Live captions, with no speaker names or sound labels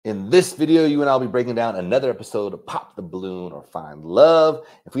In this video, you and I will be breaking down another episode of Pop the Balloon or Find Love.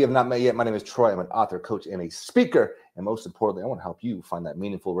 If we have not met yet, my name is Troy. I'm an author, coach, and a speaker. And most importantly, I want to help you find that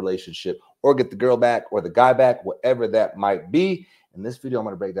meaningful relationship or get the girl back or the guy back, whatever that might be. In this video, I'm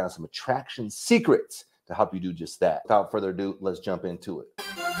going to break down some attraction secrets to help you do just that. Without further ado, let's jump into it.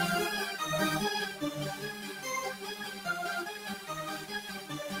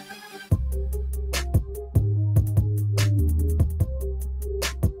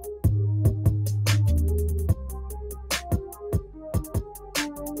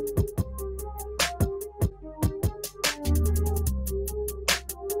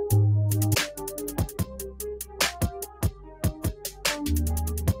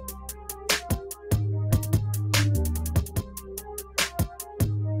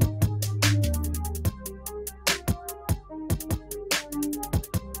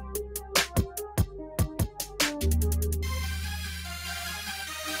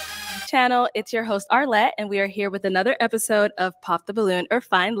 Channel. It's your host Arlette, and we are here with another episode of Pop the Balloon or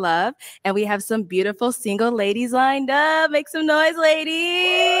Find Love, and we have some beautiful single ladies lined up. Make some noise,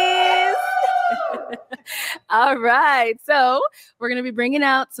 ladies. All right, so we're going to be bringing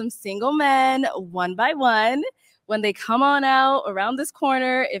out some single men one by one. When they come on out around this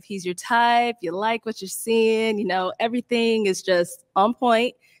corner, if he's your type, you like what you're seeing, you know, everything is just on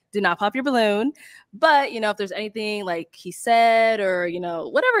point. Do not pop your balloon. But, you know, if there's anything like he said or, you know,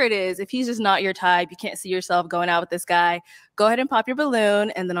 whatever it is, if he's just not your type, you can't see yourself going out with this guy, go ahead and pop your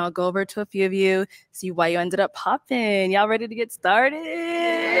balloon. And then I'll go over to a few of you, see why you ended up popping. Y'all ready to get started?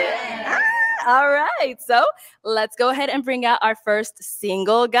 Yeah. All right. So let's go ahead and bring out our first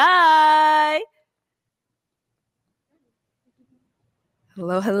single guy.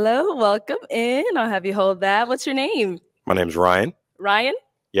 Hello, hello. Welcome in. I'll have you hold that. What's your name? My name's Ryan. Ryan?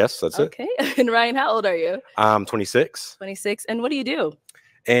 Yes, that's it. Okay. And Ryan, how old are you? I'm 26. 26. And what do you do?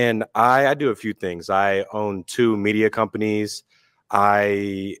 And I do a few things. I own 2 media companies.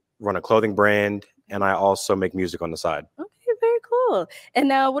 I run a clothing brand, and I also make music on the side. Okay, very cool. And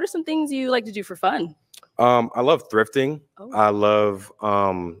now, what are some things you like to do for fun? I love thrifting. Oh. I love,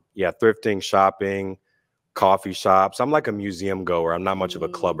 thrifting, shopping, coffee shops. I'm like a museum goer. I'm not much of a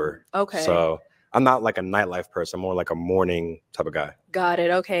clubber. Okay. So I'm not like a nightlife person. I'm more like a morning type of guy. Got it.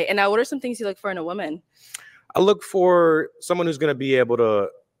 Okay. And now what are some things you look for in a woman? I look for someone who's going to be able to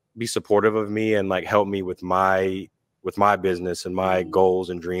be supportive of me and like help me with my business and my goals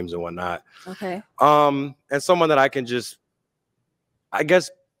and dreams and whatnot. Okay. And someone that I can just, I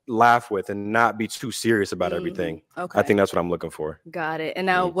guess, laugh with and not be too serious about everything. Okay. I think that's what I'm looking for. Got it. And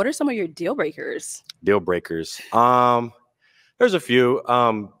now what are some of your deal breakers? Deal breakers. There's a few.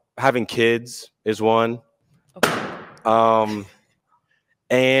 Having kids is one. Okay.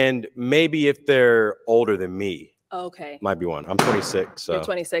 And maybe if they're older than me. Okay. Might be one. I'm 26. So. You're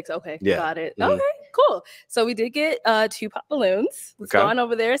 26. Okay. Yeah. Got it. Okay. Cool. So we did get 2 pop balloons. Let's go on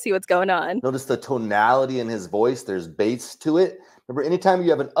over there, see what's going on. Notice the tonality in his voice. There's bass to it. Remember, anytime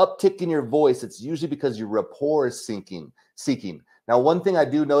you have an uptick in your voice, it's usually because your rapport is seeking. Now, one thing I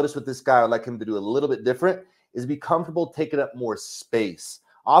do notice with this guy, I'd like him to do a little bit different, is be comfortable taking up more space.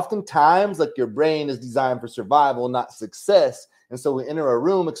 Oftentimes, like, your brain is designed for survival, not success. And so we enter a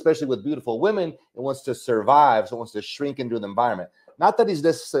room, especially with beautiful women, it wants to survive. So it wants to shrink into an environment. Not that he's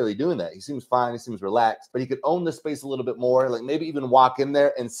necessarily doing that. He seems fine. He seems relaxed, but he could own the space a little bit more. Like maybe even walk in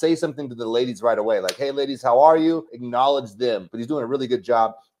there and say something to the ladies right away. Like, hey, ladies, how are you? Acknowledge them. But he's doing a really good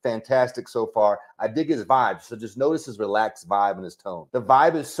job. Fantastic so far. I dig his vibe. So just notice his relaxed vibe and his tone. The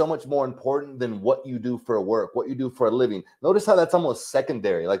vibe is so much more important than what you do for work, what you do for a living. Notice how that's almost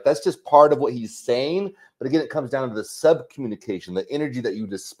secondary. Like that's just part of what he's saying. But again, it comes down to the sub-communication, the energy that you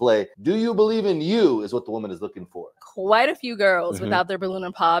display. Do you believe in you is what the woman is looking for. Quite a few girls without their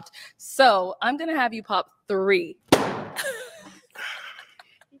balloon popped. So I'm going to have you pop 3. Let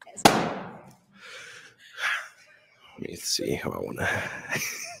me see how I want to.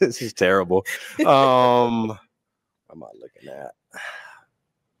 This is terrible. What am I looking at?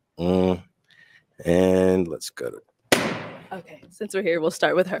 And let's go to. Okay, since we're here, we'll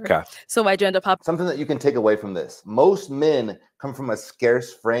start with her. Okay. So why'd you end up popping? Something that you can take away from this. Most men come from a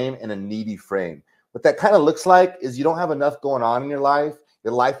scarce frame and a needy frame. What that kind of looks like is you don't have enough going on in your life.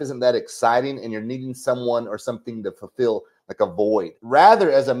 Your life isn't that exciting, and you're needing someone or something to fulfill like a void. Rather,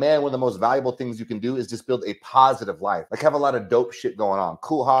 as a man, one of the most valuable things you can do is just build a positive life. Like have a lot of dope shit going on.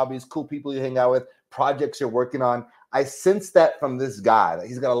 Cool hobbies, cool people you hang out with, projects you're working on. I sense that from this guy, that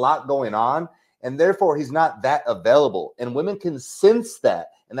he's got a lot going on, and therefore he's not that available. And women can sense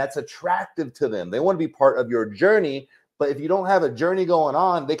that, and that's attractive to them. They want to be part of your journey. But if you don't have a journey going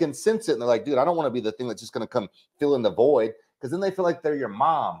on, they can sense it, and they're like, dude, I don't want to be the thing that's just going to come fill in the void. because then they feel like they're your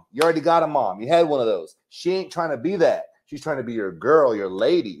mom. You already got a mom. You had one of those. She ain't trying to be that. She's trying to be your girl, your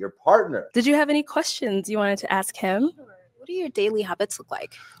lady, your partner. Did you have any questions you wanted to ask him? What do your daily habits look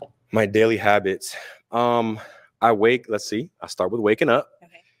like? My daily habits. I wake, let's see, I start with waking up.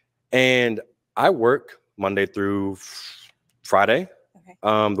 Okay. And I work Monday through Friday.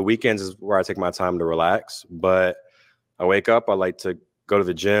 Okay. The weekends is where I take my time to relax. But I wake up, I like to go to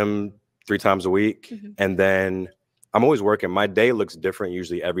the gym 3 times a week. Mhm. And then I'm always working. My day looks different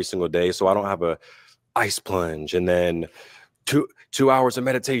usually every single day. So I don't have a ice plunge and then two hours of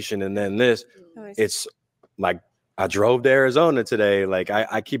meditation and then this. Nice. It's like I drove to Arizona today. Like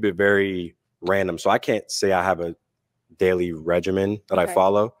I keep it very random. So I can't say I have a daily regimen that I Okay.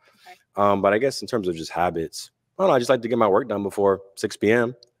 follow. Okay. But I guess in terms of just habits, I don't know, I just like to get my work done before 6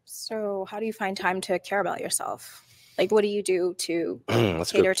 p.m. So how do you find time to care about yourself? Like, what do you do to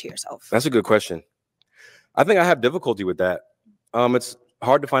That's cater good. to yourself? That's a good question. I think I have difficulty with that. It's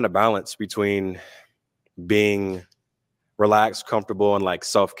hard to find a balance between being relaxed, comfortable, and like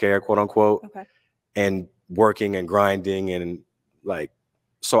self-care, quote unquote, Okay. and working and grinding and like,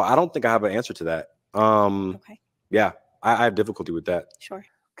 so I don't think I have an answer to that. Okay. Yeah, I have difficulty with that. Sure.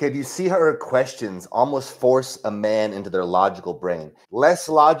 Okay, do you see how her questions almost force a man into their logical brain? Less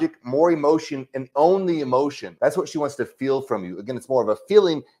logic, more emotion, and only emotion. That's what she wants to feel from you. Again, it's more of a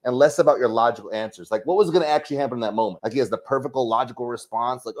feeling and less about your logical answers. Like, what was going to actually happen in that moment? Like, he has the perfect logical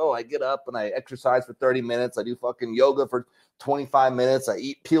response. Like, oh, I get up and I exercise for 30 minutes. I do fucking yoga for 25 minutes. I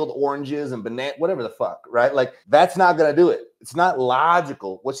eat peeled oranges and banana, whatever the fuck, right? Like, that's not going to do it. It's not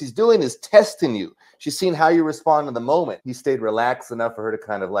logical. What she's doing is testing you. She's seeing how you respond in the moment. He stayed relaxed enough for her to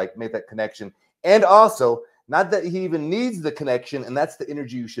kind of like make that connection. And also, not that he even needs the connection, and that's the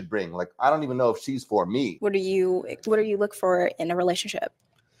energy you should bring. Like, I don't even know if she's for me. What do you look for in a relationship?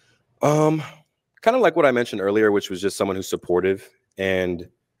 Kind of like what I mentioned earlier, which was just someone who's supportive and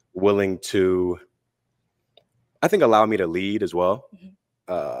willing to, I think, allow me to lead as well.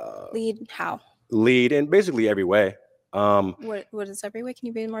 Lead how? Lead in basically every way. What is every way? Can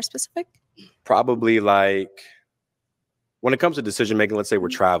you be more specific? Probably like when it comes to decision making, let's say we're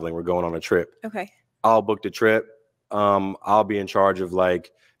traveling, we're going on a trip. Okay. I'll book the trip. I'll be in charge of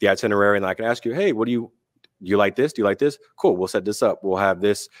like the itinerary, and I can ask you, hey, what do you like this? Do you like this? Cool. We'll set this up. We'll have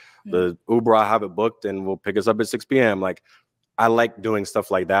this. The Uber, I have it booked, and we'll pick us up at 6 p.m. Like, I like doing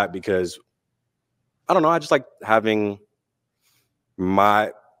stuff like that because I don't know. I just like having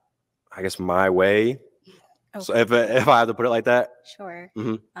my way. Okay. So if I have to put it like that. Sure.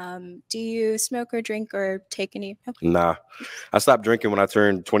 Mm-hmm. Do you smoke or drink or take any? Okay. Nah, I stopped drinking when I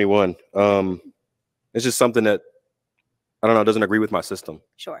turned 21. It's just something that I don't know, doesn't agree with my system.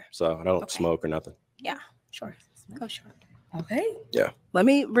 Sure. So I don't Okay. smoke or nothing. Yeah. Sure. Oh, sure. Okay. Yeah. Let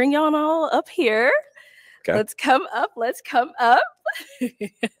me bring y'all all up here. Okay. Let's come up.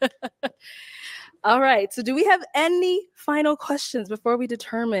 All right. So do we have any final questions before we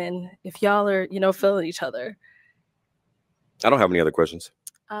determine if y'all are, feeling each other? I don't have any other questions.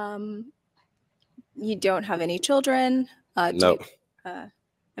 You don't have any children? No.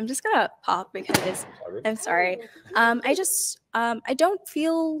 I'm just gonna pop because I'm sorry. I don't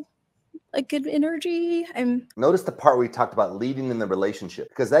feel like good energy. Notice the part where we talked about leading in the relationship,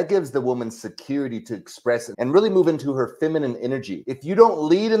 because that gives the woman security to express it and really move into her feminine energy. If you don't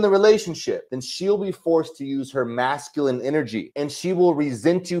lead in the relationship, then she'll be forced to use her masculine energy, and she will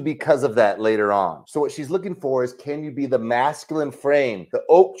resent you because of that later on. So what she's looking for is, can you be the masculine frame, the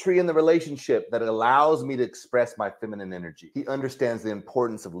oak tree in the relationship that allows me to express my feminine energy? He understands the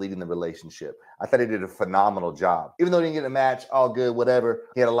importance of leading the relationship. I thought he did a phenomenal job. Even though he didn't get a match, all good, whatever,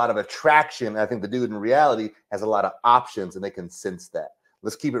 he had a lot of attraction. I think the dude in reality has a lot of options, and they can sense that.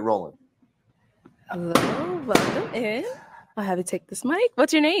 Let's keep it rolling. Hello, welcome in. I'll have you take this mic.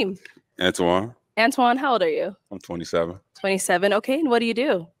 What's your name? Antoine. Antoine, how old are you? I'm 27. 27. Okay, and what do you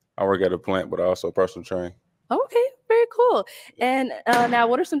do? I work at a plant, but I also personal train. Okay, very cool. And now,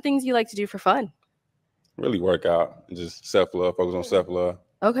 what are some things you like to do for fun? Really work out and just self-love, focus on self-love.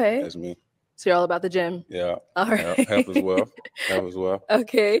 Okay. That's me. So you're all about the gym. Yeah. All right. Help as well. Help as well.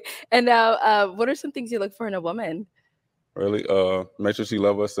 Okay. And now, what are some things you look for in a woman? Really, make sure she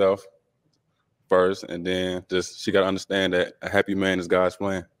love herself first, and then just she got to understand that a happy man is God's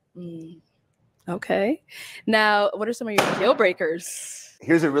plan. Okay. Now, what are some of your deal breakers?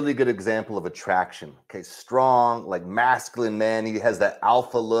 Here's a really good example of attraction. Okay, strong, like masculine man. He has that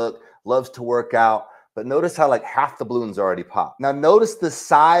alpha look, loves to work out. But notice how like half the balloons already popped. Now notice the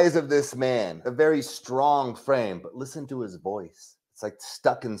size of this man, a very strong frame, but listen to his voice. It's like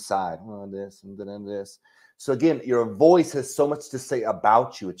stuck inside. Oh, this and then this. So again, your voice has so much to say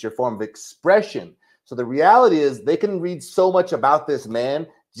about you. It's your form of expression. So the reality is they can read so much about this man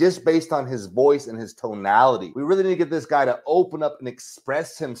just based on his voice and his tonality. We really need to get this guy to open up and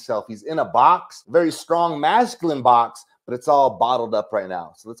express himself. He's in a box, very strong masculine box, but it's all bottled up right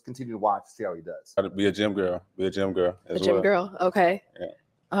now. So let's continue to watch, see how he does. Be a gym girl. Be a gym girl as A gym well. girl. Okay. Yeah.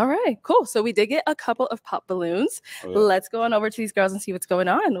 All right, cool. So we did get a couple of pop balloons. Oh, yeah. Let's go on over to these girls and see what's going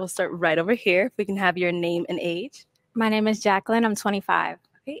on. We'll start right over here. If we can have your name and age. My name is Jacqueline. I'm 25.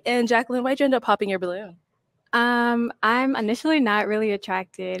 Okay. And Jacqueline, why'd you end up popping your balloon? I'm initially not really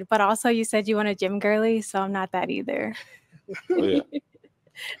attracted, but also you said you want a gym girly, so I'm not that either. Oh, yeah.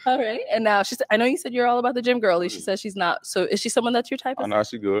 All right. And now I know you said you're all about the gym girly. She says she's not. So is she someone that's your type? I know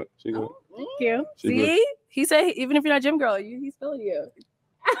she good. She good. Oh, thank you. She See, good. he said even if you're not gym girl, he's feeling you.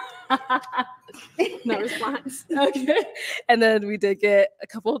 No response. Okay. And then we did get a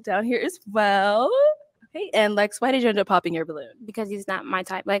couple down here as well. Okay. And Lex, why did you end up popping your balloon? Because he's not my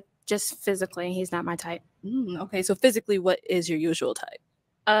type. Like, just physically, he's not my type. Okay. So physically, what is your usual type?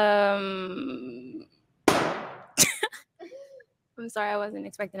 I'm sorry, I wasn't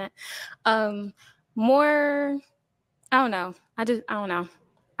expecting that. More, I don't know. I don't know.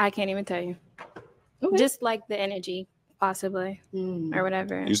 I can't even tell you. Okay. Just like the energy, possibly, or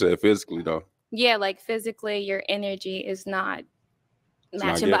whatever. You said physically though. Yeah, like physically, your energy is not It's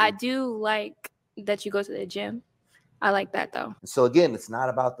matching. not But I getting- do like that you go to the gym. I like that though. So again, it's not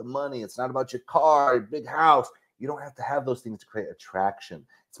about the money. It's not about your car, your big house. You don't have to have those things to create attraction.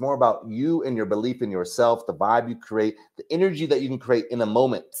 It's more about you and your belief in yourself, the vibe you create, the energy that you can create in a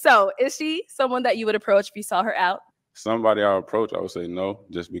moment. So is she someone that you would approach if you saw her out? Somebody I approach, I would say no,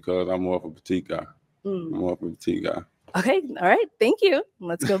 just because I'm more of a petite guy. I'm more of a petite guy. Okay. All right. Thank you.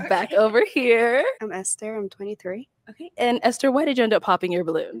 Let's go back over here. I'm Esther. I'm 23. Okay. And Esther, why did you end up popping your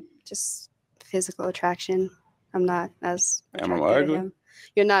balloon? Just physical attraction. I'm not as Am I attracted to ugly? him.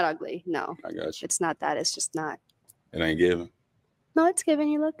 You're not ugly. No, I got you. it's not that. It's just not. It ain't given. No, it's given.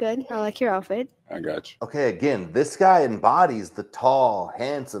 You look good. I like your outfit. I got you. Okay, again, this guy embodies the tall,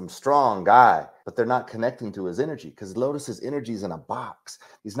 handsome, strong guy, but they're not connecting to his energy because Lotus's energy is in a box.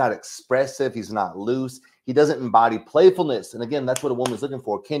 He's not expressive. He's not loose. He doesn't embody playfulness. And again, that's what a woman's looking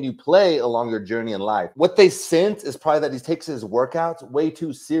for. Can you play along your journey in life? What they sense is probably that he takes his workouts way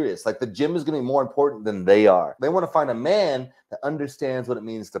too serious. Like the gym is going to be more important than they are. They want to find a man that understands what it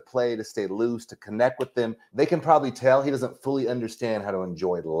means to play, to stay loose, to connect with them. They can probably tell he doesn't fully understand how to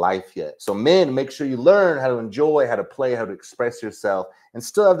enjoy life yet. So men, make sure you learn how to enjoy, how to play, how to express yourself, and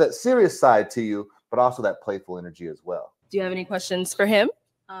still have that serious side to you, but also that playful energy as well. Do you have any questions for him?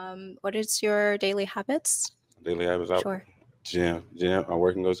 What is your daily habits? Daily habits out. Sure. Gym. I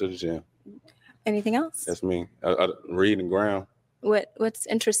work and go to the gym. Anything else? That's me. I read and ground. What's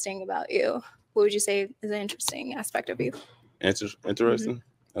interesting about you? What would you say is an interesting aspect of you? Interesting.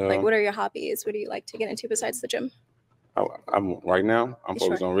 Like, what are your hobbies? What do you like to get into besides the gym? I'm right now. I'm Sure.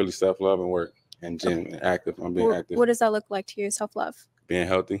 focused on really self-love and work and gym and active. I'm being active, What does that look like to you? Self-love. being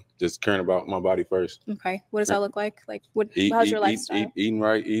healthy, just caring about my body first. Okay. What does that look like? Like, Eat, how's eat, your eat, lifestyle? eating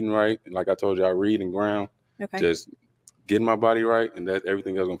right. Like I told you, I read and ground. Okay. Just getting my body right, and that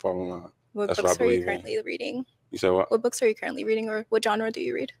everything else gonna fall in line. What that's books what I are you believe in. currently reading? You said what? What books are you currently reading, or what genre do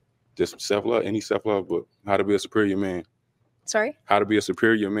you read? Just self-love. Any self-love book. How to be a superior man. Sorry. How to be a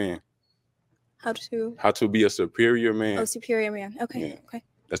superior man. How to? How to be a superior man. Oh, Superior Man. Okay. Yeah. Okay.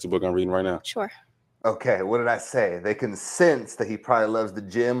 That's the book I'm reading right now. Sure. Okay, what did I say? They can sense that he probably loves the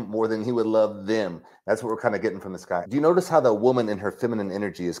gym more than he would love them. That's what we're kind of getting from this guy. Do you notice how the woman in her feminine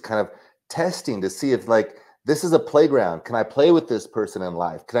energy is kind of testing to see if, like, this is a playground. Can I play with this person in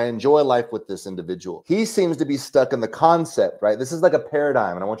life? Can I enjoy life with this individual? He seems to be stuck in the concept, right? This is like a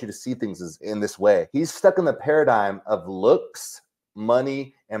paradigm, and I want you to see things in this way. He's stuck in the paradigm of looks,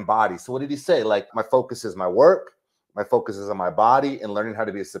 money, and body. So what did he say? Like, my focus is my work. My focus is on my body and learning how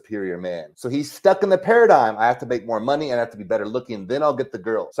to be a superior man. So he's stuck in the paradigm. I have to make more money and I have to be better looking. Then I'll get the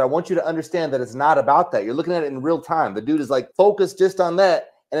girl. So I want you to understand that it's not about that. You're looking at it in real time. The dude is like focused just on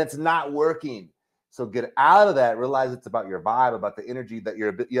that and it's not working. So get out of that. Realize it's about your vibe, about the energy that you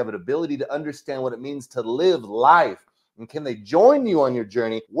have an ability to understand what it means to live life. And can they join you on your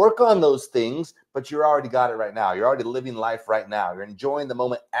journey? Work on those things, but you already got it right now. You're already living life right now. You're enjoying the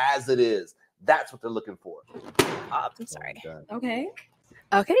moment as it is. That's what they're looking for. I'm sorry. Okay.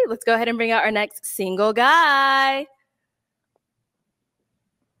 Okay, let's go ahead and bring out our next single guy.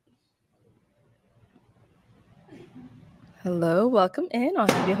 Hello, welcome in. I'll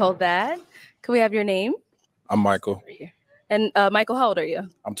have you hold that. Can we have your name? I'm Michael. And Michael, how old are you?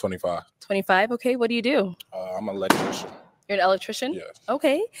 I'm 25. 25. Okay, what do you do? I'm an electrician. You're an electrician? Yes.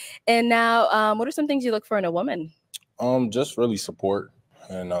 Okay. And now, what are some things you look for in a woman? Just really support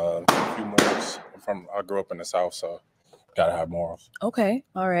and a I grew up in the South, so gotta have morals. Okay.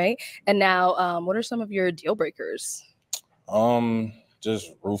 All right. And now, what are some of your deal breakers?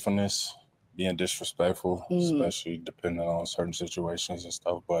 Just ruefulness, being disrespectful, Mm. especially depending on certain situations and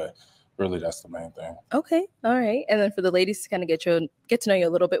stuff. But really, that's the main thing. Okay. All right. And then for the ladies to kind of get to know you a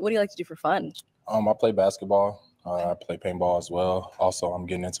little bit, what do you like to do for fun? I play basketball. I play paintball as well. Also, I'm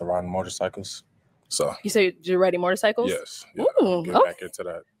getting into riding motorcycles. So You say you're riding motorcycles? yes, yeah, Ooh, get okay. back into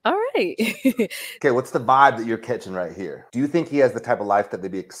that. All right. Okay, what's the vibe that you're catching right here? Do you think he has the type of life that they'd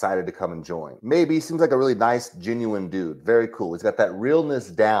be excited to come and join? Maybe. Seems like a really nice, genuine dude. Very cool. He's got that realness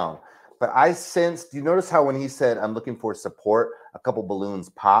down. But I sensed, do you notice how when he said, I'm looking for support, a couple balloons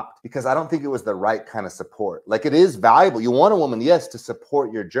popped? Because I don't think it was the right kind of support. Like, it is valuable. You want a woman, yes, to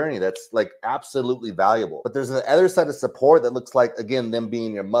support your journey. That's like absolutely valuable. But there's the other side of support that looks like, again, them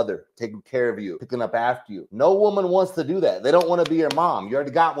being your mother, taking care of you, picking up after you. No woman wants to do that. They don't want to be your mom. You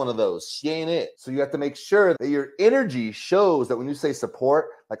already got one of those. She ain't it. So you have to make sure that your energy shows that when you say support,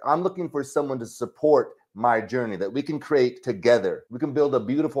 like, I'm looking for someone to support my journey, that we can create together. We can build a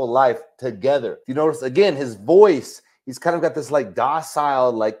beautiful life together. If you notice, again, his voice, he's kind of got this like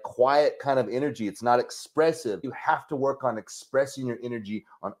docile, like quiet kind of energy. It's not expressive. You have to work on expressing your energy,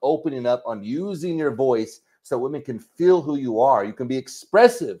 on opening up, on using your voice so women can feel who you are. You can be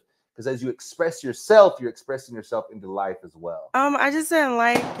expressive, because as you express yourself, you're expressing yourself into life as well. I just didn't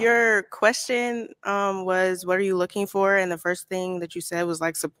like your question was, what are you looking for? And the first thing that you said was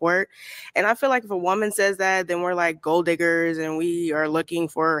like support. And I feel like if a woman says that, then we're like gold diggers and we are looking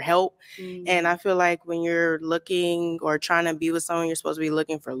for help. Mm. And I feel like when you're looking or trying to be with someone, you're supposed to be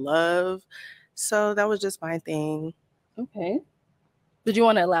looking for love. So that was just my thing. Okay. Did you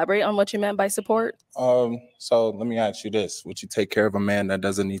want to elaborate on what you meant by support? So let me ask you this. Would you take care of a man that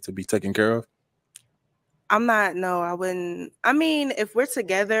doesn't need to be taken care of? I wouldn't. I mean, if we're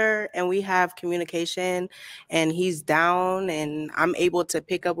together and we have communication and he's down and I'm able to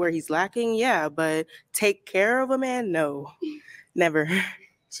pick up where he's lacking, yeah, but take care of a man? No, never.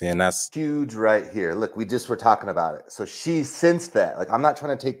 See, and that's huge right here. Look, we just were talking about it. So she sensed that. Like, I'm not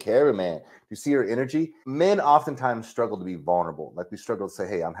trying to take care of a man. You see her energy? Men oftentimes struggle to be vulnerable. Like, we struggle to say,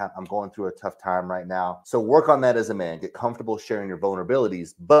 hey, I'm going through a tough time right now. So work on that as a man. Get comfortable sharing your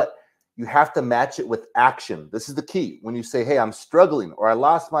vulnerabilities, but you have to match it with action. This is the key. When you say, hey, I'm struggling, or I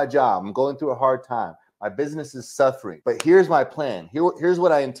lost my job, I'm going through a hard time, my business is suffering, but here's my plan. Here's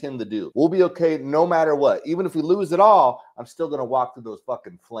what I intend to do. We'll be okay no matter what. Even if we lose it all, I'm still going to walk through those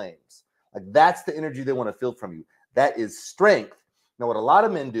fucking flames. Like, that's the energy they want to feel from you. That is strength. Now, what a lot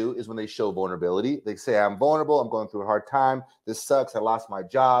of men do is when they show vulnerability, they say, I'm vulnerable. I'm going through a hard time. This sucks. I lost my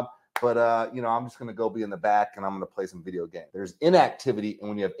job. But, I'm just going to go be in the back and I'm going to play some video game. There's inactivity. And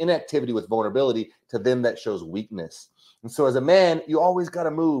when you have inactivity with vulnerability, to them, that shows weakness. And so as a man, you always got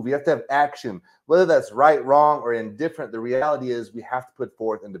to move. You have to have action, whether that's right, wrong, or indifferent. The reality is we have to put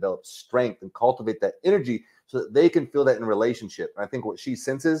forth and develop strength and cultivate that energy so that they can feel that in a relationship. And I think what she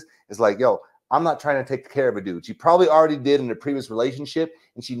senses is like, yo, I'm not trying to take care of a dude. She probably already did in a previous relationship,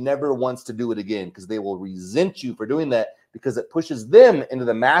 and she never wants to do it again because they will resent you for doing that, because it pushes them into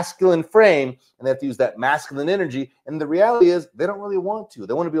the masculine frame and they have to use that masculine energy. And the reality is they don't really want to.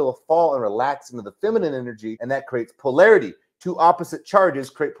 They want to be able to fall and relax into the feminine energy, and that creates polarity. Two opposite charges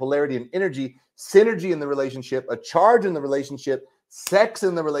create polarity and energy, synergy in the relationship, a charge in the relationship, sex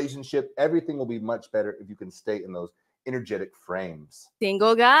in the relationship. Everything will be much better if you can stay in those energetic frames.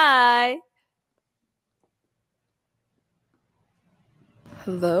 Single guy.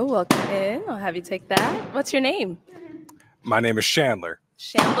 Hello, welcome in. I'll have you take that. What's your name? My name is Chandler.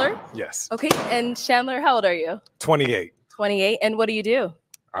 Chandler? Yes. Okay, and Chandler, how old are you? 28. 28, and what do you do?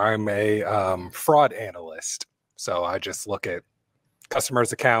 I'm a fraud analyst. So I just look at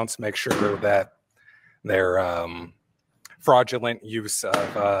customers' accounts, make sure that their fraudulent use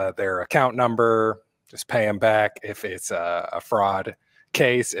of their account number, just pay them back if it's a fraud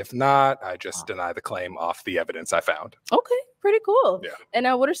case. If not, I just deny the claim off the evidence I found. Okay, pretty cool. Yeah. And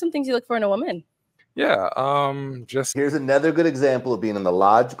now what are some things you look for in a woman? Yeah, just here's another good example of being in the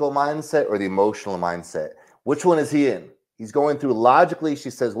logical mindset or the emotional mindset. Which one is he in? He's going through logically. She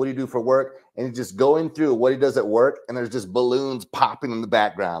says, what do you do for work? And he's just going through what he does at work. And there's just balloons popping in the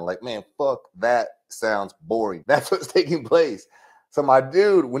background. Like, man, fuck, that sounds boring. That's what's taking place. So my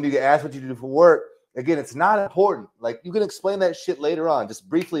dude, when you get asked what you do for work, again, it's not important. Like, you can explain that shit later on. Just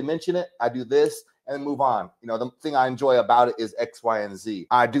briefly mention it. I do this. And then move on. You know, the thing I enjoy about it is X, Y, and Z.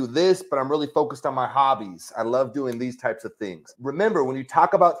 I do this, but I'm really focused on my hobbies. I love doing these types of things. Remember, when you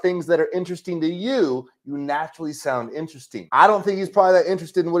talk about things that are interesting to you, you naturally sound interesting. I don't think he's probably that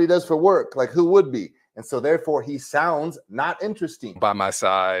interested in what he does for work. Like, who would be? And so therefore he sounds not interesting. By my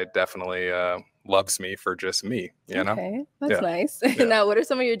side, definitely loves me for just me, you know? Okay, that's Yeah. nice. Yeah. Now, what are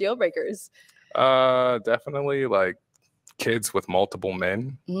some of your deal breakers? Definitely like kids with multiple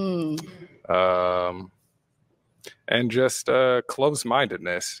men. And just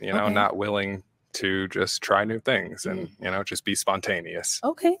closed-mindedness, you know, Okay. not willing to just try new things and, you know, just be spontaneous.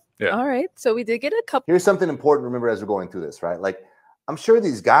 Okay. Yeah. All right. So we did get a couple. Here's something important to remember as we're going through this, right? Like, I'm sure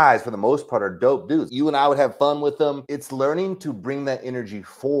these guys, for the most part, are dope dudes. You and I would have fun with them. It's learning to bring that energy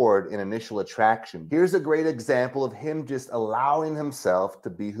forward in initial attraction. Here's a great example of him just allowing himself to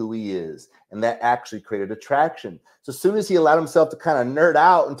be who he is. And that actually created attraction. So as soon as he allowed himself to kind of nerd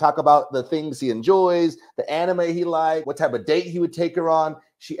out and talk about the things he enjoys, the anime he liked, what type of date he would take her on,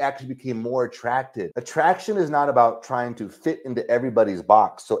 she actually became more attracted. Attraction is not about trying to fit into everybody's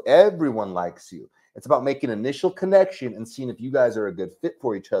box so everyone likes you. It's about making initial connection and seeing if you guys are a good fit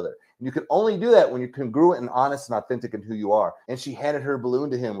for each other. And you can only do that when you're congruent and honest and authentic in who you are. And she handed her balloon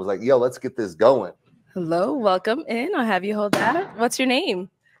to him, was like, yo, let's get this going. Hello, welcome in. I'll have you hold that. What's your name?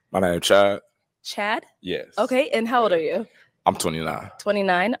 My name is Chad. Chad? Yes. Okay, and how old are you? I'm 29.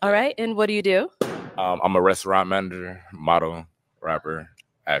 29, all right. And what do you do? I'm a restaurant manager, model, rapper,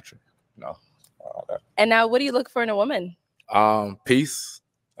 actor, you know, all that. And now what do you look for in a woman? Peace,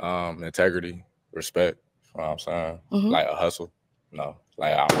 integrity, respect, you know what I'm saying? Like a hustle. No,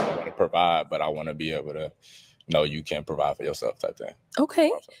 like I want to provide, but I want to be able to know you can provide for yourself type thing. Okay.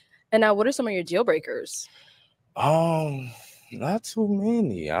 You know and now what are some of your deal breakers? Not too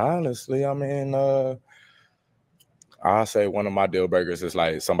many, honestly. I mean, I'll say one of my deal breakers is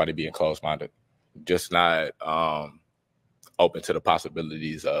like somebody being close-minded, just not open to the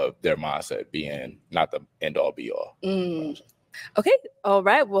possibilities of their mindset being not the end-all be-all. Okay, all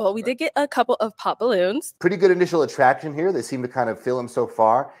right. Well, we did get a couple of pop balloons. Pretty good initial attraction here. They seem to kind of feel him so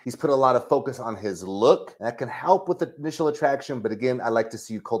far. He's put a lot of focus on his look. That can help with the initial attraction, but again, I like to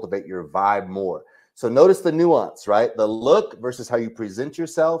see you cultivate your vibe more. So notice the nuance, right? The look versus how you present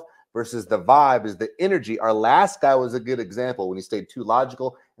yourself versus the vibe is the energy. Our last guy was a good example when he stayed too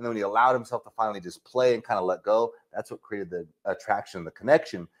logical, and then when he allowed himself to finally just play and kind of let go, that's what created the attraction, the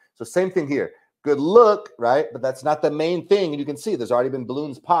connection. So same thing here. Good look, right? But that's not the main thing. And you can see there's already been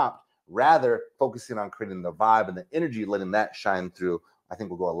balloons popped. Rather, focusing on creating the vibe and the energy, letting that shine through, I think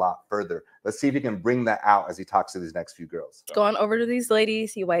will go a lot further. Let's see if he can bring that out as he talks to these next few girls. Go on over to these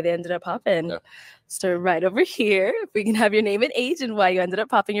ladies, see why they ended up popping. Yeah. Start right over here. If we can have your name and age and why you ended up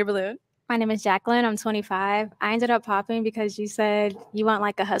popping your balloon. My name is Jacqueline. I'm 25. I ended up popping because you said you want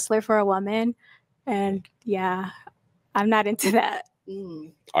like a hustler for a woman. And yeah, I'm not into that.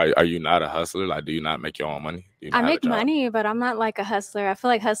 Are you not a hustler? Like, do you not make your own money? I make money, but I'm not like a hustler. I feel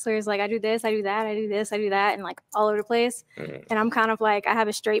like hustlers, like I do this, I do that, I do this, I do that, and like all over the place. And I'm kind of like, I have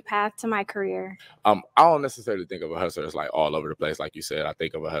a straight path to my career. I don't necessarily think of a hustler as like all over the place, like you said. I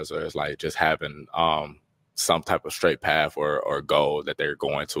think of a hustler as like just having some type of straight path or goal that they're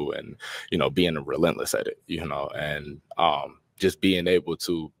going to, and you know, being relentless at it, you know, and just being able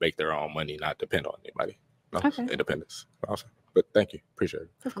to make their own money, not depend on anybody. No, independence. Awesome. But thank you. Appreciate it.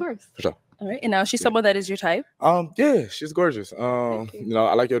 Of course. For sure. All right. And now she's someone that is your type? Yeah, she's gorgeous. You know,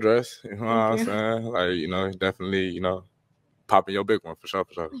 I like your dress. You know what I'm saying? Like, you know, definitely, you know, popping your big one for sure,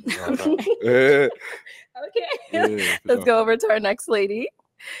 for sure. You know okay. Yeah, Let's go over to our next lady.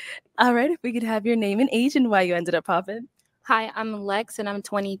 All right. If we could have your name and age and why you ended up popping. Hi, I'm Lex and I'm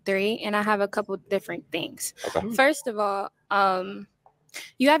 23 and I have a couple different things. First of all,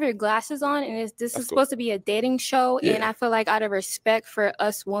 you have your glasses on, and this is supposed to be a dating show, and I feel like out of respect for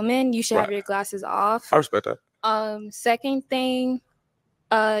us women, you should have your glasses off. I respect that. Second thing,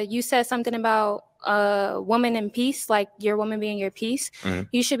 you said something about woman and peace, like your woman being your peace.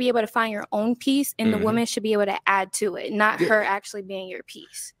 You should be able to find your own peace, and the woman should be able to add to it, not her actually being your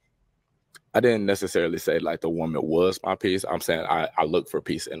peace. I didn't necessarily say like the woman was my peace. I'm saying I look for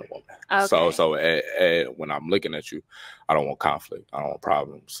peace in a woman. So when I'm looking at you, I don't want conflict. I don't want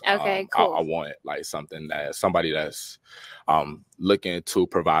problems. Okay, cool. I want like somebody that's looking to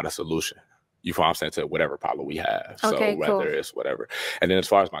provide a solution. You know what I'm saying, to whatever problem we have. Okay, so whether it's whatever. And then as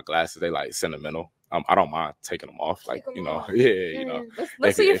far as my glasses, they like sentimental. I don't mind taking them off. Like, you know, you know.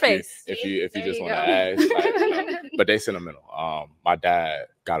 Let's see your face. If you just want to ask, like, you know, but they sentimental. My dad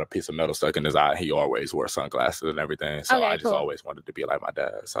got a piece of metal stuck in his eye. He always wore sunglasses and everything. So I just always wanted to be like my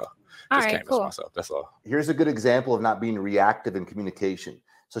dad. So just came as myself. That's all. Here's a good example of not being reactive in communication.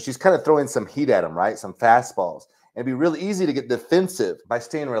 So she's kind of throwing some heat at him, right? Some fastballs. And it'd be really easy to get defensive. By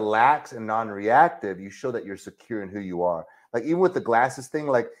staying relaxed and non-reactive, you show that you're secure in who you are. Like even with the glasses thing,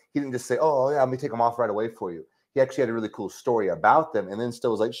 like he didn't just say, oh yeah, let me take them off right away for you. he actually had a really cool story about them, and then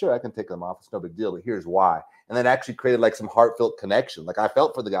still was like, sure, I can take them off. It's no big deal, but here's why. And then actually created like some heartfelt connection. Like I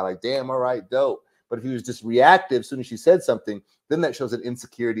felt for the guy, like, damn, all right, dope. But if he was just reactive, as soon as she said something, then that shows an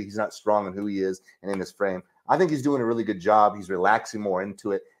insecurity. He's not strong in who he is and in his frame. I think he's doing a really good job. He's relaxing more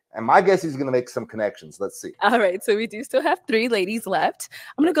into it. And my guess he's going to make some connections. Let's see. All right. So we do still have 3 ladies left.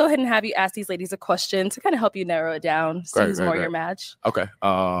 I'm going to go ahead and have you ask these ladies a question to kind of help you narrow it down. See who's more your match. Okay.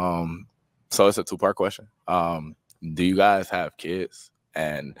 So it's a 2-part question. Do you guys have kids?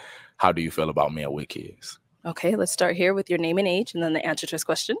 And how do you feel about men with kids? Okay. Let's start here with your name and age and then the answer to this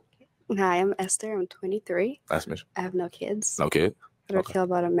question. Hi, I'm Esther. I'm 23. Nice to meet you. I have no kids. No kid? How do I feel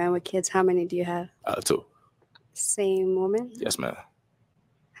about a man with kids? How many do you have? 2. Same woman? Yes, ma'am.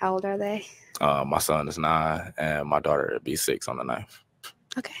 How old are they? My son is 9 and my daughter will be 6 on the 9th.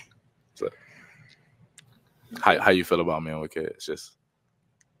 Okay. So, how you feel about men with kids? Just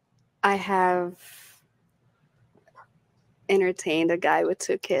I have entertained a guy with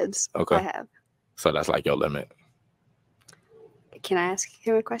 2 kids. Okay. I have. So that's like your limit. Can I ask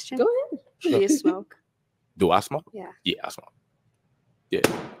him a question? Go ahead. Do you smoke? Do I smoke? Yeah. Yeah, I smoke. Yeah,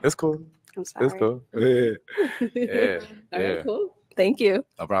 it's cool. I'm sorry. It's cool. Yeah. Yeah. All right, cool. Thank you.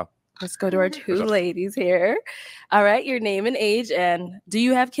 No problem. Let's go to our 2 ladies here. All right, your name and age, and do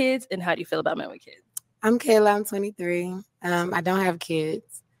you have kids, and how do you feel about men with kids? I'm Kayla. I'm 23. I don't have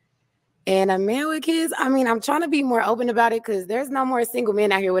kids. And a man with kids, I mean, I'm trying to be more open about it because there's no more single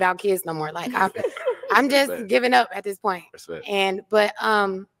men out here without kids no more. Like, I'm just giving up at this point. Respect. But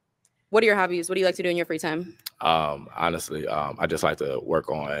what are your hobbies? What do you like to do in your free time? Honestly, I just like to work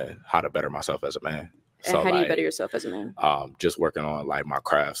on how to better myself as a man. And how do you better yourself as a man? Just working on like my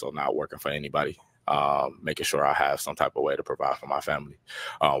craft, so not working for anybody. Making sure I have some type of way to provide for my family.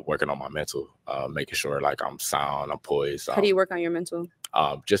 Working on my mental, making sure like I'm sound, I'm poised. How do you work on your mental?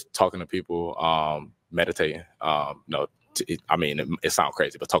 Just talking to people, meditating. No, I mean it sounds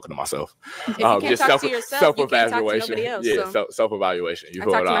crazy, but talking to myself. If you can't just talk to yourself, you can't talk to nobody else, Yeah, so. self-evaluation. You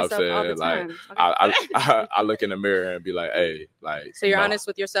feel what I'm saying? Like I look in the mirror and be like, hey, like. So you're honest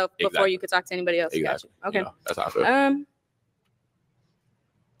with yourself before you could talk to anybody else. Exactly. Gotcha. Okay. You know, that's how I feel.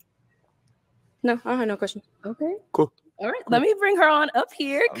 No, I don't have no questions. Okay. Cool. All right. Let me bring her on up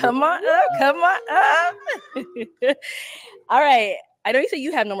here. Come on up. Come on up. All right. I know you said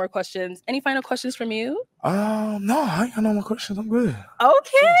you have no more questions. Any final questions from you? No, I ain't got no more questions. I'm good.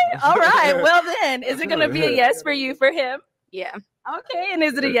 Okay. All right. Well then, is it gonna be a yes for you for him? Yeah. Okay. And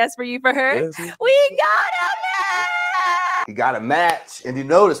is it a yes for you for her? Yes. We got a match. He got a match. And you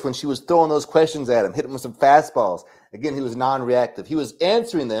notice when she was throwing those questions at him, hitting him with some fastballs, again, he was non-reactive. He was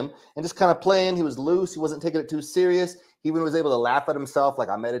answering them and just kind of playing. He was loose. He wasn't taking it too serious. He even was able to laugh at himself. Like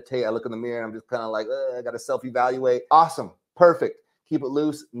I meditate, I look in the mirror, and I'm just kind of like, I got to self-evaluate. Awesome. Perfect. Keep it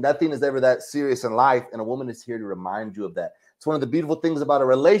loose. Nothing is ever that serious in life. And a woman is here to remind you of that. It's one of the beautiful things about a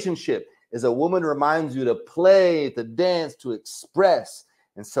relationship is a woman reminds you to play, to dance, to express.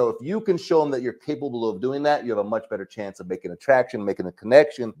 And so if you can show them that you're capable of doing that, you have a much better chance of making attraction, making a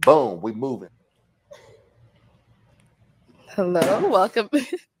connection. Boom, we moving. Hello, welcome.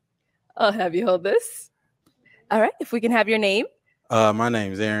 I'll have you hold this. All right, if we can have your name. My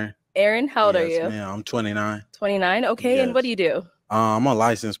name's Aaron. Aaron, how old are you? Yeah, I'm 29. 29, okay. Yes. And what do you do? I'm a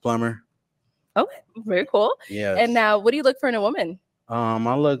licensed plumber. Okay, very cool. Yes. And now, what do you look for in a woman? I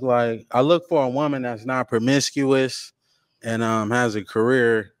look for a woman that's not promiscuous and has a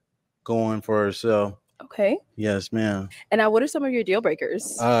career going for herself. Okay. Yes, ma'am. And now, what are some of your deal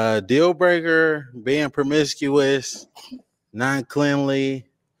breakers? Deal breaker, being promiscuous, not cleanly,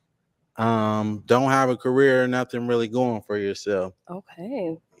 don't have a career, nothing really going for yourself.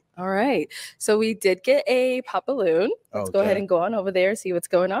 Okay. All right. So we did get a pop balloon. Let's go ahead and go on over there and see what's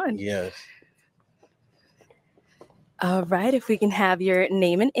going on. Yes. All right. If we can have your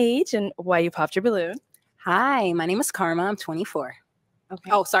name and age and why you popped your balloon. Hi, my name is Karma. I'm 24.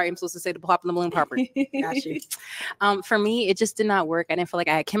 Okay. Oh, sorry. I'm supposed to say the pop in the balloon proper. Got you. For me, it just did not work. I didn't feel like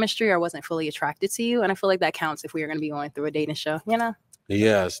I had chemistry or wasn't fully attracted to you. And I feel like that counts if we are going to be going through a dating show, you know?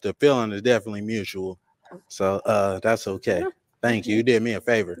 Yes, the feeling is definitely mutual. So that's okay. Thank you. You did me a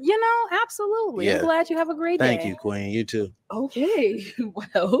favor. You know, absolutely. Yeah. I'm glad you have a great day. Thank you, Queen. You too. Okay.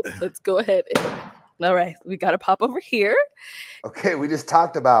 Well, let's go ahead. All right. We got to pop over here. Okay, we just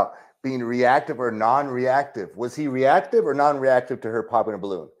talked about being reactive or non-reactive. Was he reactive or non-reactive to her popping a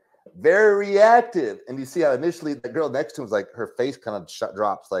balloon? Very reactive. And you see how initially the girl next to him was like, her face kind of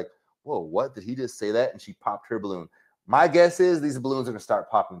drops like, whoa, what? Did he just say that? And she popped her balloon. My guess is these balloons are going to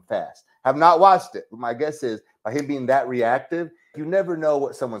start popping fast. Have not watched it, but my guess is by him being that reactive, you never know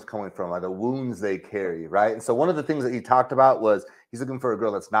what someone's coming from, or the wounds they carry, right? And so one of the things that he talked about was He's looking for a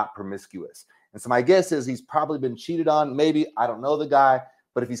girl that's not promiscuous. And so my guess is he's probably been cheated on. Maybe, I don't know the guy,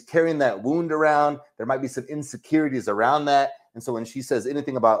 but if he's carrying that wound around, there might be some insecurities around that. And so when she says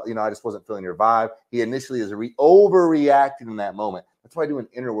anything about, I just wasn't feeling your vibe, he initially is overreacting in that moment. That's why doing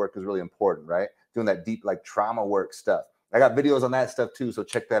inner work is really important, right? Doing that deep, like trauma work stuff. I got videos on that stuff too, so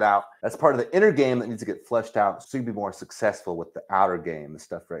check that out. That's part of the inner game that needs to get fleshed out so you can be more successful with the outer game, the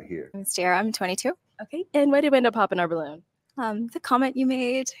stuff right here. I'm Sarah, I'm 22. Okay, and why did we end up popping our balloon? The comment you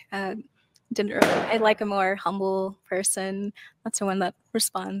made, didn't really, I like a more humble person. That's the one that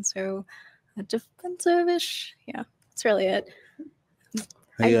responds, so defensive-ish. Yeah, that's really it.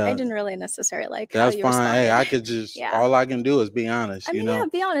 I didn't really necessarily like that's how you fine. responded. Hey, I could just all I can do is be honest. I mean, yeah,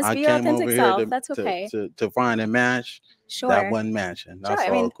 be honest, I be your came authentic over self. here That's okay. to find a match that wasn't matching. That's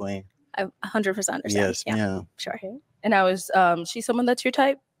all, Queen. I 100% understand. Yes, ma'am. Sure. Okay. And I was she someone that's your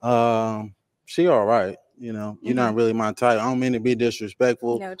type? She all right. You're not really my type. I don't mean to be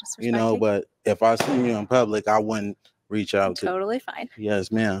disrespectful. No disrespect. But if I see you in public, I wouldn't reach out to. Totally fine.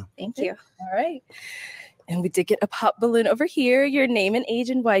 Yes, ma'am. Thank you. All right. And we did get a pop balloon over here. Your name and age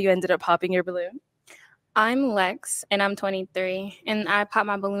and why you ended up popping your balloon. I'm Lex, and I'm 23. And I popped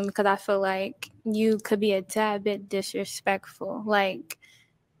my balloon because I feel like you could be a tad bit disrespectful. Like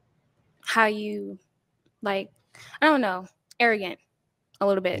how you, I don't know, arrogant a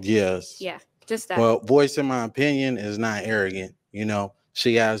little bit. Yes. Yeah, just that. Well, voicing my opinion is not arrogant.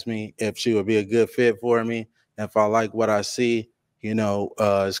 She asked me if she would be a good fit for me. If I like what I see,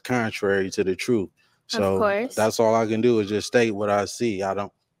 it's contrary to the truth. So of course. That's all I can do is just state what I see.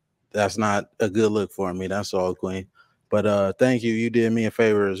 That's not a good look for me. That's all, Queen. But thank you. You did me a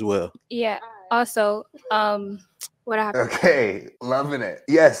favor as well. Yeah. Also, what happened? Okay, loving it.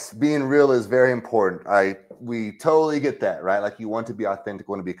 Yes, being real is very important. We totally get that, right? Like you want to be authentic,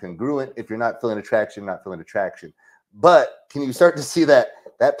 want to be congruent. If you're not feeling attraction, not feeling attraction. But can you start to see that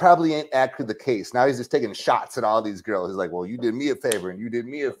probably ain't actually the case? Now he's just taking shots at all these girls. He's like, well, you did me a favor and you did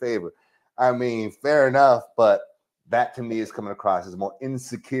me a favor. I mean, fair enough, but that to me is coming across as more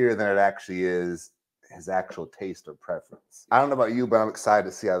insecure than it actually is his actual taste or preference. I don't know about you, but I'm excited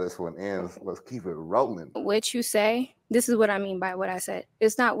to see how this one ends. Let's keep it rolling. What you say, this is what I mean by what I said.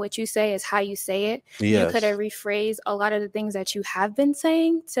 It's not what you say, it's how you say it. Yes. You could have rephrased a lot of the things that you have been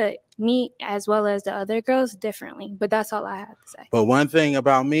saying to me as well as the other girls differently. But that's all I have to say. But one thing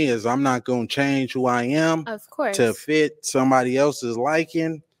about me is I'm not going to change who I am of course to fit somebody else's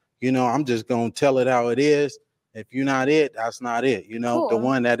liking. I'm just going to tell it how it is. If you're not it, that's not it. Cool. The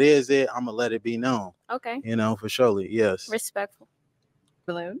one that is it, I'm going to let it be known. Okay. For surely. Yes. Respectful.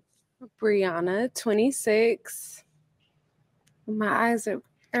 Balloon. Brianna, 26. My eyes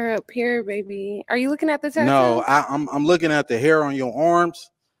are up here, baby. Are you looking at the tattoo? No, I'm looking at the hair on your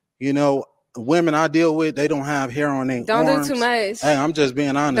arms. Women I deal with, they don't have hair on their arms. Don't do too much. Hey, I'm just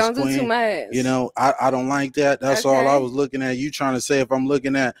being honest, Don't do Queen. too much. I don't like that. That's all I was looking at. You trying to say if I'm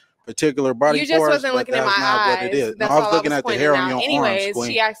looking at particular body parts. You just wasn't looking at my eyes. What it is. That's I was all looking at the hair on your Anyways, arms,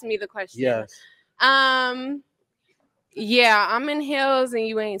 Queen. she asked me the question. Yes. Yeah, I'm in heels and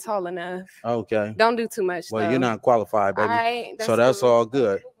you ain't tall enough. Okay. Don't do too much. Well, though. you're not qualified, baby. All right, so that's all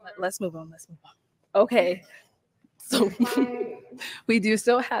good. Let's move on. Okay. So we do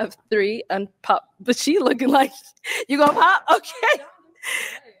still have 3 unpop, but she looking like you gonna pop? Okay.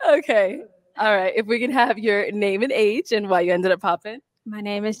 Okay. All right. If we can have your name and age and why you ended up popping. My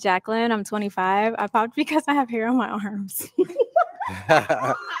name is Jacqueline. I'm 25. I popped because I have hair on my arms.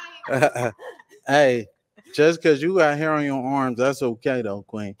 Hey, just because you got hair on your arms, that's okay though,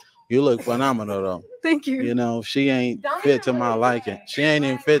 Queen. You look phenomenal though. Thank you. She ain't fit to my liking. She ain't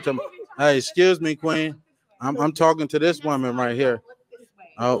even fit to my... Hey, excuse me, Queen. I'm talking to this woman right here.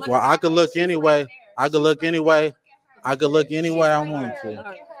 Oh, well, I could look anyway. I could look any way I want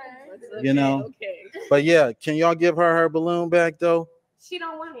to. But yeah, can y'all give her balloon back though? She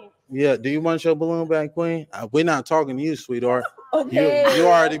don't want it. Yeah, do you want your balloon back, Queen? We're not talking to you, sweetheart. Okay. You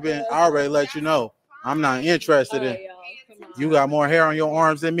already been. I already let you know. I'm not interested in. You got more hair on your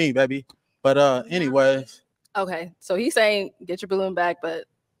arms than me, baby. But anyways. Okay, so he's saying get your balloon back, but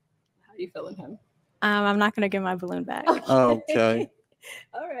how you feeling him? I'm not gonna get my balloon back. Okay.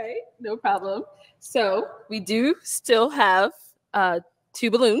 All right, no problem. So we do still have 2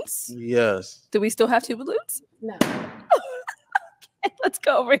 balloons. Yes. Do we still have 2 balloons? No. Okay, let's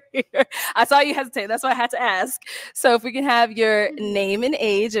go over here. I saw you hesitate. That's why I had to ask. So if we can have your name and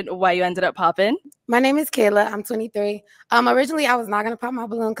age and why you ended up popping. My name is Kayla. I'm 23. Originally, I was not going to pop my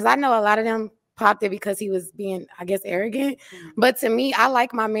balloon because I know a lot of them popped it because he was being, I guess, arrogant. But to me, I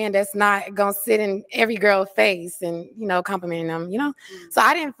like my man that's not going to sit in every girl's face and, complimenting them, So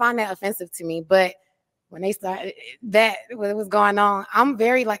I didn't find that offensive to me. But when they started that, what was going on, I'm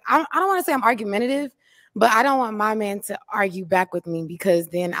very like, I don't want to say I'm argumentative, but I don't want my man to argue back with me because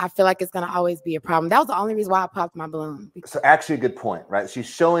then I feel like it's going to always be a problem. That was the only reason why I popped my balloon. So actually a good point, right? She's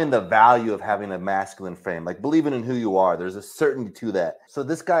showing the value of having a masculine frame, like believing in who you are. There's a certainty to that. So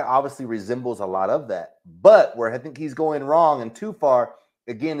this guy obviously resembles a lot of that. But where I think he's going wrong and too far,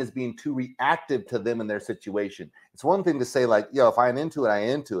 again, is being too reactive to them and their situation. It's one thing to say like, yo, if I'm into it, I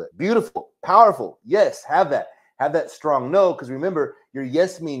into it. Beautiful, powerful. Yes, have that. Have that strong no, because remember, your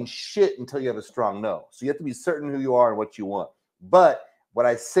yes means shit until you have a strong no. So you have to be certain who you are and what you want. But what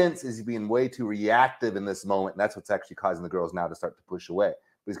I sense is being way too reactive in this moment. And that's what's actually causing the girls now to start to push away.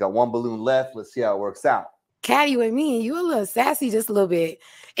 But he's got one balloon left. Let's see how it works out. Catty with me, and you a little sassy just a little bit.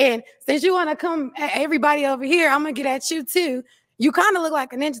 And since you want to come at everybody over here, I'm going to get at you too. You kind of look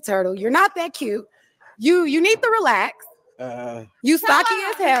like a Ninja Turtle. You're not that cute. You need to relax. You stocky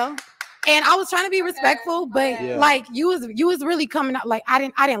as hell. And I was trying to be respectful, but like you was really coming out like I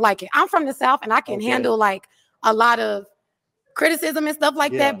didn't like it. I'm from the South and I can handle like a lot of criticism and stuff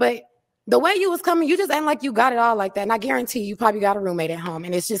like that. But the way you was coming, you just ain't like you got it all like that. And I guarantee you probably got a roommate at home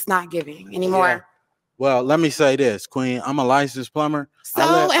and it's just not giving anymore. Yeah. Well, let me say this, Queen. I'm a licensed plumber. So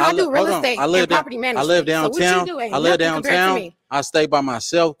I do real estate and property management. I live downtown. So what you doing? I live downtown. I stay by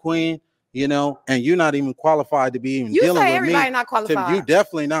myself, Queen. You know, and you're not even qualified to be even dealing with me. You say everybody not qualified. You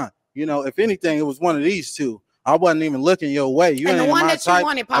definitely not. You know, if anything, it was one of these two. I wasn't even looking your way. You and ain't the one my that type. you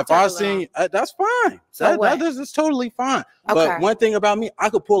wanted popped if I up seen, that's fine. So that is totally fine. Okay. But one thing about me, I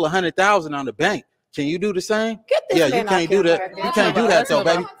could pull 100,000 on the bank. Can you do the same? Get this you can't do that. You can't do that though,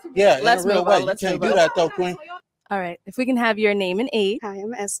 baby. Yeah, in a real way, you can't do that though, Queen. All right. If we can have your name and age. Hi,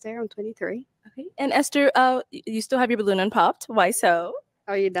 I'm Esther. I'm 23. Okay. And Esther, you still have your balloon unpopped. Why so?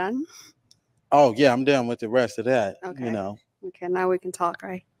 Are you done? Oh yeah, I'm done with the rest of that. Okay. You know. Okay, now we can talk,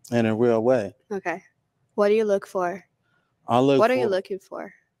 right? In a real way. Okay. What do you look for? What are you looking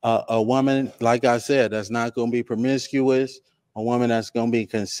for? A woman, like I said, that's not going to be promiscuous. A woman that's going to be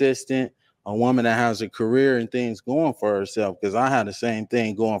consistent. A woman that has a career and things going for herself. Because I had the same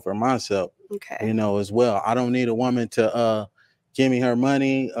thing going for myself. Okay. You know, as well. I don't need a woman to give me her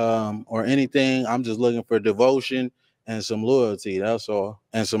money or anything. I'm just looking for devotion and some loyalty. That's all.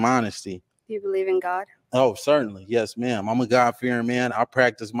 And some honesty. Do you believe in God? Oh, certainly. Yes, ma'am. I'm a God-fearing man. I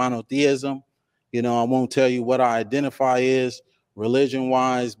practice monotheism. You know, I won't tell you what I identify as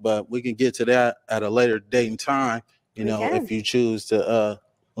religion-wise, but we can get to that at a later date and time, you know, if you choose to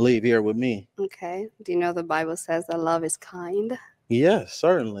leave here with me. Okay. Do you know the Bible says that love is kind? Yes,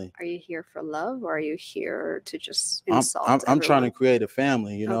 certainly. Are you here for love or are you here to just insult I'm trying to create a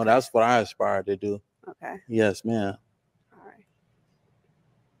family. You know, that's what I aspire to do. Okay. Yes, ma'am.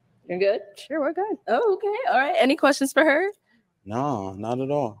 You're good? Sure, we're good. Oh, okay. All right. Any questions for her? No, not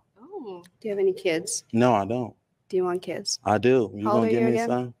at all. Oh. Do you have any kids? No, I don't. Do you want kids? I do. You gonna give me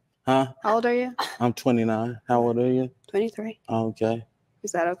some? Huh? How old are you? I'm 29. How old are you? 23. Okay.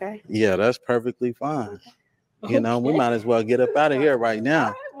 Is that okay? Yeah, that's perfectly fine. You know, we might as well get up out of here right now.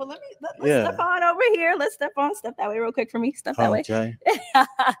 All right, well, let's step on over here. Let's step that way real quick for me. Step that way. Okay.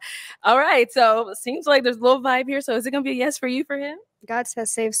 All right. So it seems like there's a little vibe here. So is it going to be a yes for you for him? God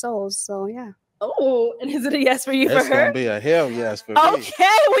says save souls. So yeah. Oh, and is it a yes for you for her? It's going to be a hell yes for me.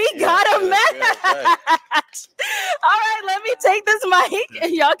 Okay, we got a match. All right, let me take this mic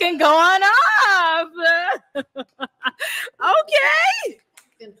and y'all can go on off. Okay.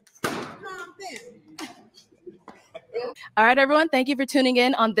 All right, everyone. Thank you for tuning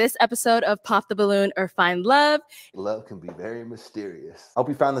in on this episode of Pop the Balloon or Find Love. Love can be very mysterious. I hope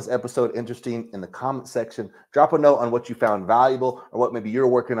you found this episode interesting. In the comment section, drop a note on what you found valuable or what maybe you're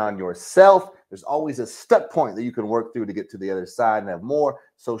working on yourself. There's always a stuck point that you can work through to get to the other side and have more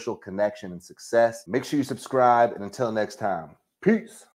social connection and success. Make sure you subscribe. And until next time, peace.